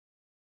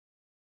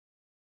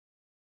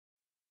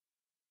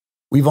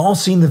We've all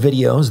seen the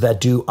videos that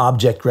do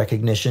object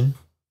recognition.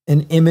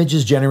 An image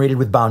is generated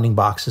with bounding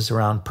boxes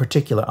around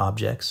particular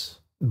objects.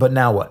 But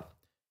now what?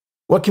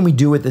 What can we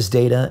do with this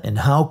data, and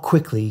how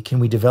quickly can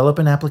we develop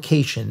an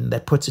application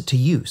that puts it to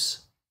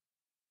use?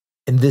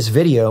 In this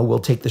video, we'll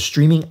take the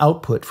streaming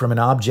output from an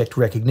object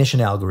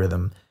recognition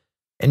algorithm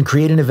and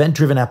create an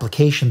event-driven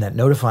application that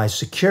notifies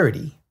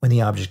security when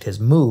the object has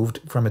moved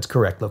from its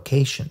correct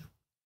location.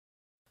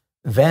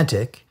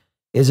 VANTIQ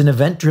is an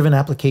event-driven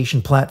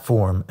application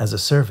platform as a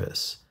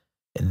service,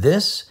 and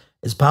this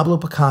is Pablo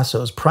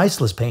Picasso's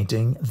priceless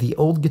painting, The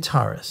Old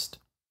Guitarist.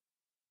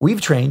 We've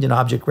trained an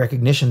object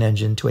recognition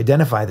engine to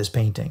identify this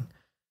painting,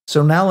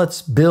 so now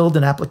let's build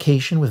an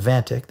application with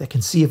VANTIQ that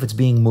can see if it's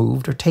being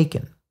moved or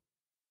taken.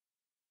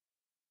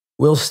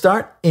 We'll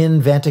start in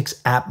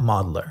VANTIQ's app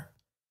modeler.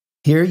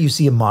 Here you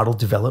see a model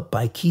developed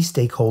by key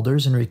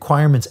stakeholders and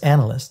requirements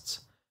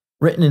analysts,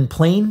 written in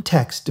plain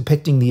text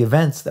depicting the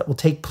events that will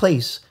take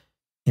place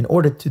in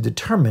order to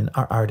determine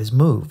our art is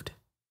moved.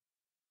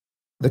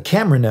 The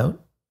camera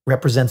note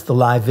represents the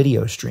live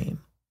video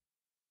stream,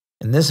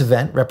 and this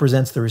event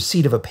represents the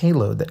receipt of a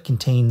payload that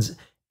contains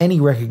any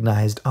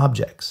recognized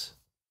objects.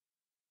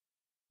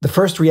 The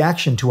first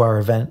reaction to our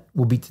event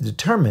will be to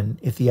determine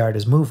if the art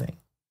is moving,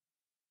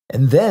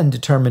 and then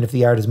determine if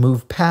the art has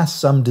moved past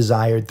some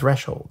desired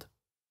threshold.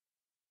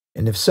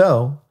 And if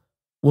so,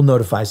 we'll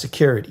notify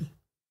security.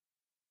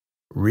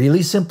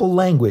 Really simple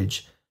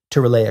language to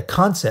relay a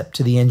concept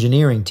to the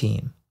engineering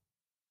team.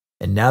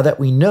 And now that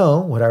we know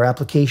what our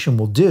application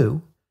will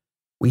do,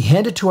 we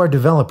hand it to our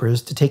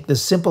developers to take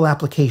this simple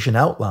application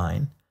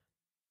outline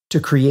to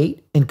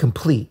create and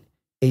complete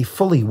a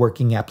fully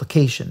working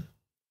application.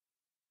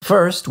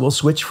 First, we'll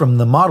switch from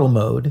the model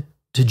mode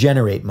to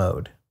generate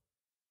mode.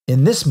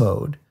 In this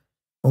mode,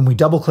 when we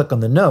double-click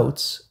on the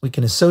notes, we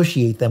can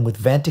associate them with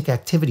VANTIQ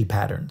activity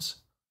patterns.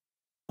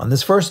 On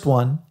this first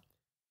one,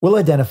 we'll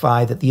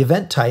identify that the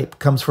event type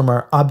comes from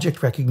our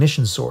object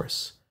recognition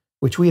source,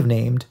 which we have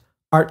named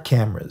Art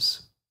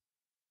Cameras.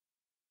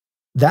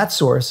 That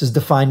source is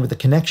defined with the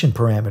connection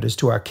parameters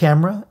to our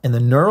camera and the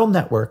neural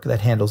network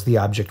that handles the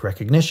object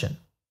recognition.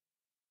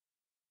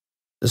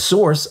 The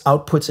source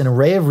outputs an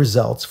array of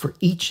results for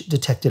each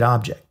detected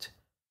object,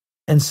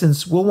 and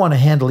since we'll want to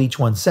handle each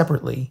one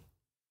separately,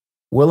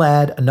 we'll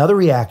add another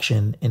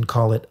reaction and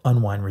call it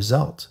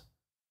unwindResult,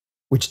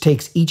 which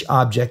takes each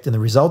object in the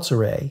results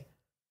array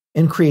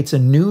and creates a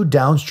new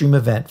downstream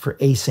event for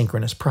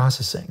asynchronous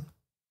processing.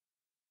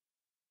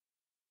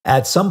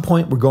 At some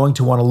point, we're going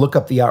to want to look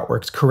up the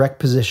artwork's correct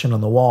position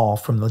on the wall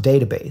from the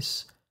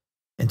database,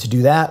 and to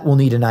do that, we'll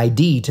need an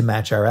ID to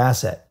match our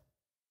asset.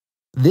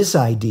 This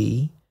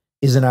ID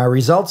is in our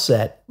results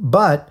set,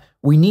 but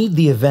we need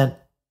the event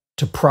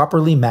to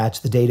properly match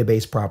the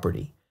database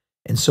property,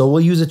 and so we'll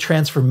use a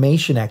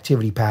transformation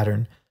activity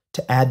pattern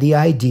to add the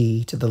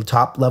ID to the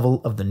top level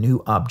of the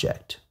new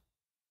object.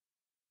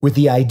 With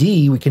the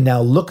ID, we can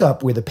now look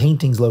up where the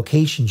painting's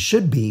location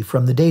should be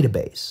from the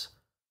database.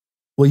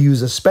 We'll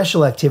use a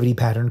special activity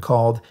pattern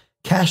called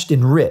cached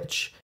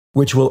enrich,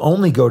 which will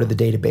only go to the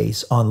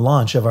database on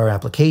launch of our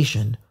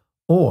application,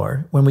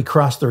 or when we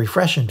cross the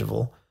refresh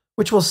interval,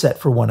 which we'll set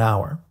for 1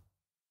 hour.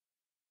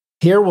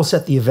 Here we'll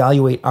set the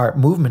evaluate art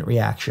movement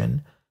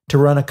reaction to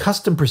run a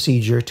custom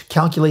procedure to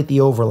calculate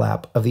the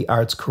overlap of the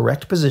art's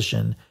correct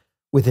position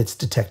with its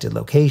detected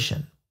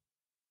location.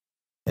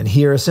 And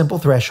here a simple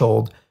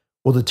threshold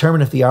will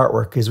determine if the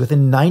artwork is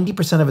within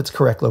 90% of its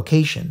correct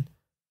location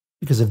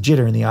because of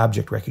jitter in the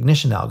object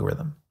recognition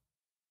algorithm.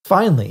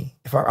 Finally,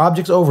 if our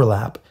object's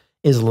overlap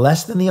is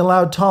less than the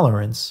allowed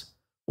tolerance,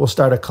 we'll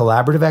start a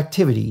collaborative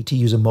activity to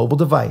use a mobile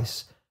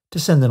device to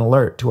send an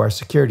alert to our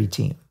security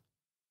team.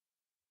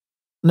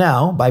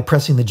 Now, by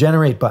pressing the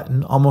Generate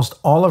button, almost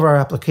all of our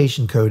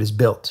application code is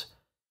built.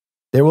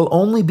 There will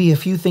only be a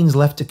few things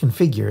left to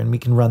configure and we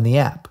can run the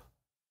app.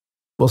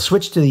 We'll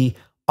switch to the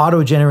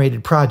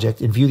auto-generated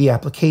project and view the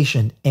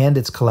application and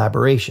its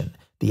collaboration,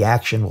 the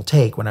action we'll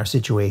take when our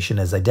situation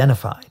is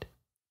identified.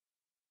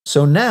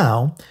 So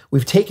now,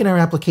 we've taken our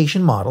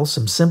application model,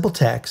 some simple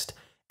text,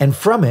 and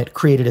from it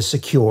created a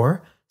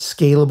secure,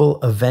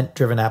 scalable,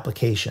 event-driven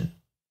application.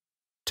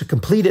 To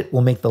complete it,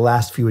 we'll make the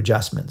last few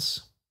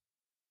adjustments.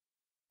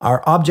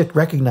 Our object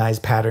recognize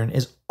pattern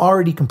is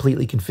already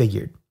completely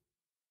configured.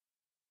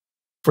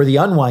 For the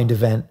unwind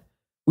event,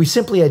 we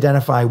simply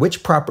identify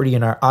which property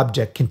in our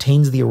object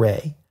contains the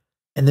array,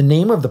 and the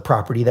name of the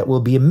property that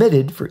will be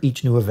emitted for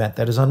each new event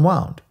that is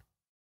unwound.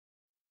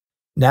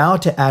 Now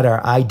to add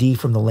our ID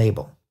from the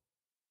label.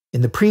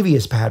 In the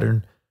previous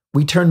pattern,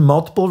 we turned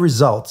multiple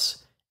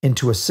results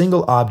into a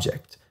single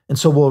object, and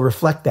so we'll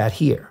reflect that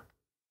here.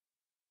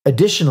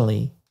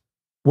 Additionally,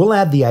 we'll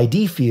add the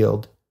ID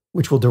field,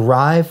 which will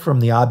derive from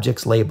the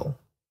object's label.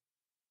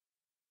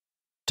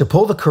 To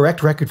pull the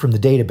correct record from the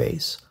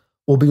database,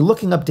 we'll be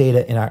looking up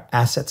data in our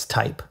assets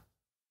type.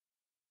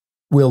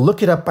 We'll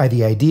look it up by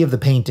the ID of the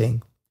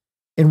painting,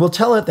 and we'll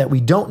tell it that we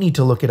don't need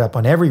to look it up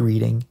on every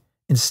reading.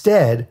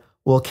 Instead,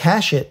 we'll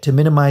cache it to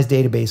minimize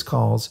database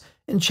calls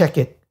and check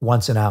it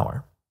once an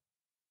hour.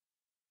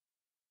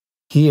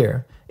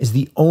 Here is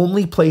the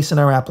only place in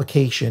our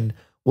application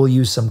we'll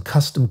use some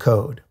custom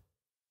code.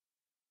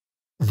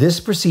 This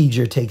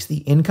procedure takes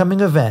the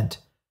incoming event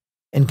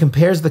and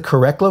compares the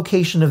correct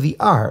location of the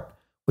art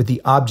with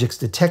the object's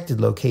detected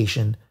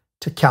location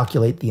to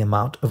calculate the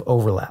amount of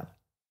overlap.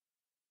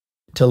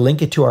 To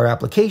link it to our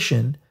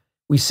application,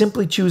 we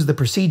simply choose the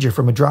procedure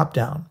from a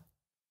dropdown.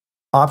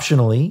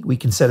 Optionally, we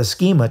can set a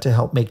schema to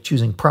help make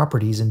choosing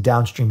properties in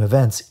downstream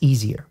events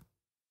easier.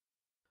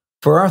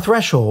 For our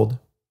threshold,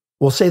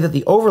 we'll say that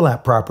the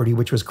overlap property,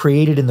 which was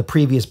created in the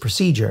previous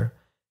procedure,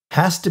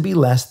 has to be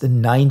less than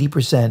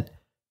 90%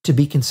 to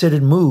be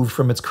considered moved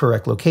from its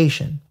correct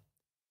location.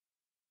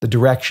 The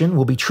direction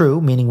will be true,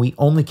 meaning we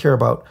only care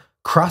about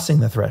crossing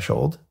the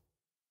threshold,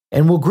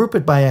 and we'll group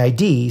it by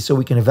ID so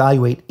we can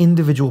evaluate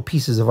individual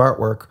pieces of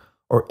artwork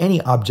or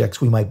any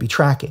objects we might be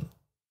tracking.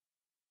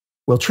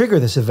 We'll trigger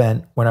this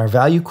event when our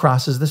value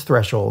crosses this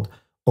threshold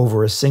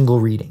over a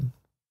single reading.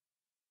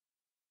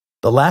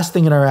 The last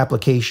thing in our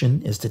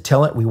application is to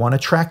tell it we want to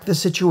track the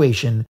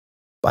situation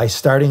by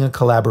starting a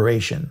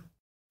collaboration.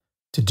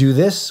 To do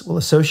this, we'll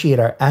associate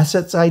our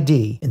asset's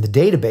ID in the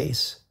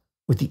database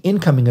with the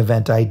incoming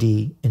event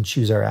ID and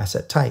choose our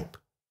asset type.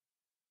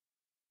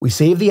 We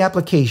save the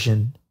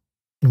application,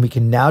 and we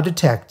can now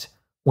detect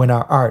when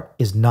our art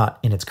is not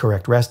in its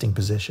correct resting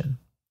position.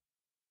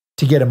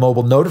 To get a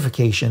mobile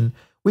notification,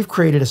 we've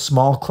created a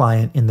small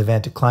client in the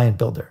VANTIQ Client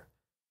Builder.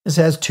 This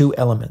has two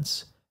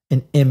elements: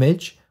 an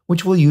image,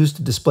 which we'll use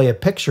to display a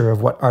picture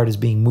of what art is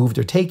being moved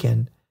or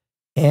taken,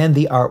 and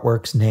the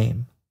artwork's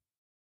name.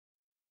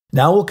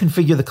 Now we'll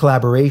configure the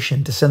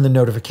collaboration to send the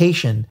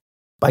notification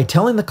by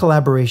telling the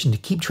collaboration to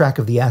keep track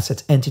of the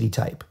asset's entity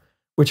type,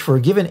 which for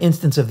a given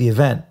instance of the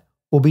event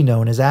will be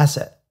known as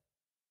asset.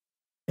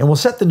 And we'll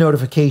set the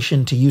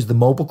notification to use the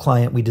mobile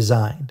client we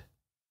designed.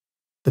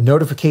 The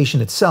notification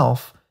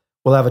itself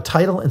will have a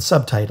title and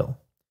subtitle,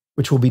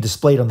 which will be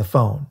displayed on the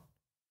phone.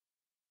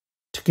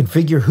 To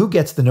configure who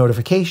gets the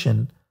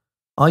notification,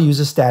 I'll use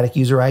a static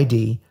user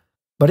ID,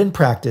 but in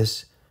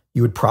practice,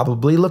 you would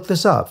probably look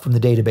this up from the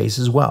database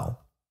as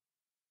well.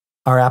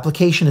 Our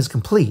application is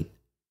complete,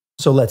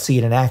 so let's see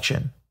it in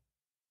action.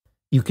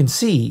 You can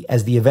see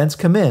as the events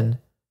come in,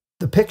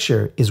 the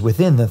picture is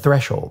within the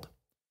threshold,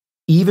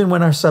 even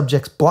when our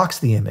subject blocks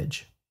the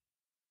image.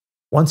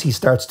 Once he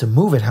starts to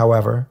move it,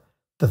 however,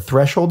 the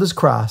threshold is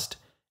crossed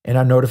and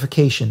our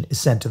notification is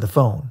sent to the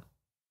phone.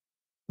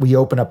 We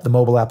open up the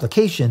mobile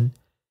application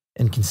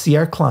and can see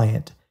our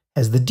client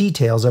has the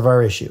details of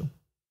our issue.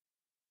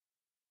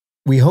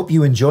 We hope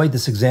you enjoyed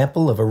this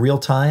example of a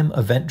real-time,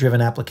 event-driven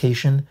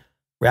application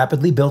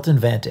rapidly built in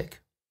VANTIQ.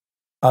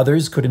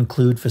 Others could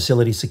include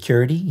facility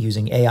security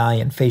using AI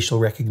and facial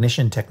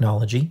recognition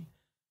technology,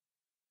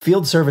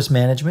 field service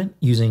management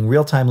using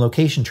real-time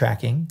location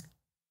tracking,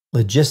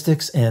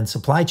 logistics and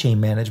supply chain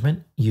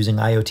management using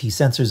IoT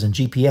sensors and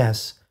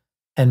GPS,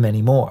 and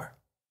many more.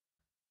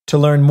 To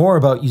learn more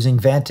about using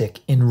VANTIQ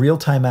in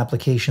real-time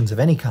applications of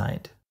any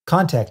kind,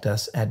 contact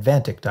us at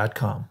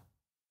vantiq.com.